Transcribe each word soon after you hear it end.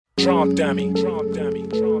Drum dummy.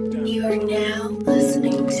 You are now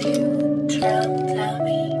listening to Drum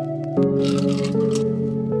Dummy.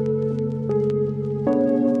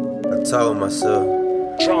 I told myself,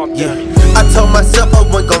 Yeah. I told myself I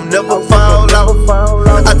wasn't gon' never fall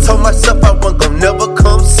out. I told myself I wasn't gon' never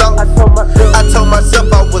come soft. I told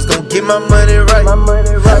myself I was gon' get my money right.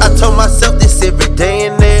 I told myself this every day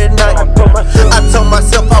and every night. I told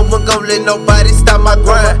myself I wasn't gon' let nobody stop my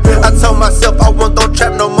grind. I told myself I wasn't gon'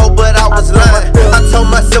 trap no more, but I was lying. I told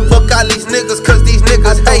myself fuck all these niggas, cause these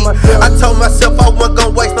niggas hate. I told myself I wasn't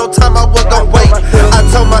gon' waste no time, I wasn't gon' wait. I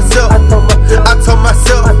told myself I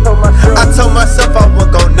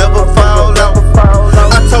wasn't gon' never fall out.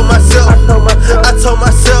 I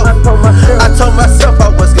told myself I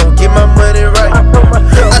was gon' get my money right.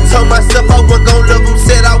 I told myself I wasn't gon' love them,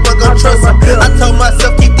 said I wasn't gon' trust them. I told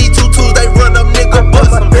myself keep these tutus, they run up, nigga,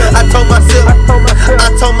 bust them. I told myself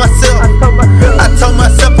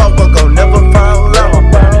I wasn't gon' never fall out.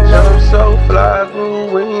 I'm so fly,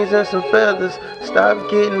 grew wings and some feathers. Stop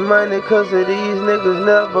getting money cause of these niggas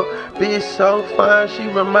never. Bitch so fine, she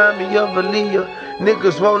remind me of Aaliyah.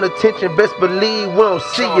 Niggas want attention, best believe we don't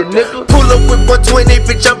see you, nigga. Pull up with 120,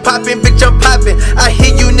 bitch, I'm poppin'. I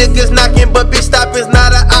hear you niggas knocking, but bitch, stopping's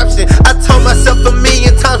not an option. I told myself a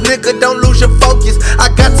million times, nigga, don't lose your focus.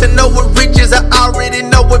 I got to know what riches, I already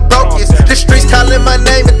know what broke is. The streets calling my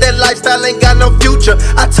name, but that lifestyle ain't got no future.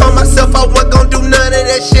 I told myself I wasn't gon' do none of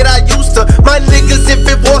that shit I used to. My niggas, if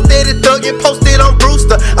it was dead, it dug and posted on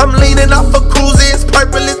Brewster. I'm leaning off a cruiser, it's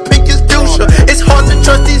purple, it's pink, it's fuchsia. It's hard to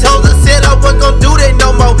trust these hoes, I said I wasn't gon' do that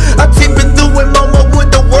no more. I'm tipping through with Momo when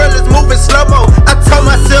the world is moving slow-mo. I told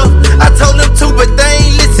myself, I told them too, but they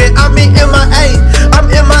ain't listen. I'm in MIA,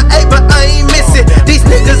 but I ain't missing. These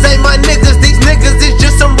niggas ain't my niggas, these niggas is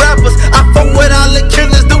just some rappers. I fuck with all the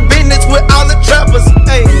killers, do business with all the trappers.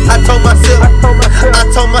 Hey, I told myself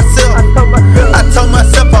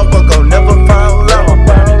I wasn't gon' never fall out.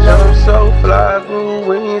 I'm so fly, grew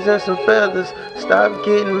wings and some feathers. Stop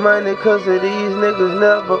getting money cause of these niggas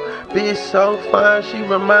never. Bitch so fine, she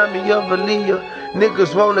remind me of Aaliyah.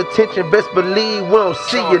 Niggas want attention, best believe we don't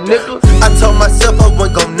see you, nigga. I told myself I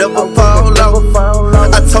wasn't gon' never fall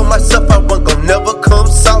out. I told myself I wasn't gon' never come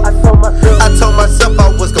soft. I told myself I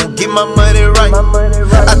was gon' get my money right.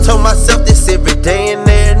 I told myself this every day and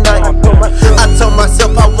every night. I told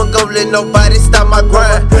myself I wasn't gon' let nobody stop my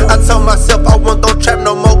grind. I told myself I wasn't gon' trap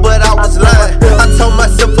no more, but I was lying. I told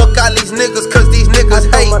myself fuck all these niggas, cause these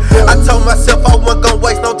niggas hate. I told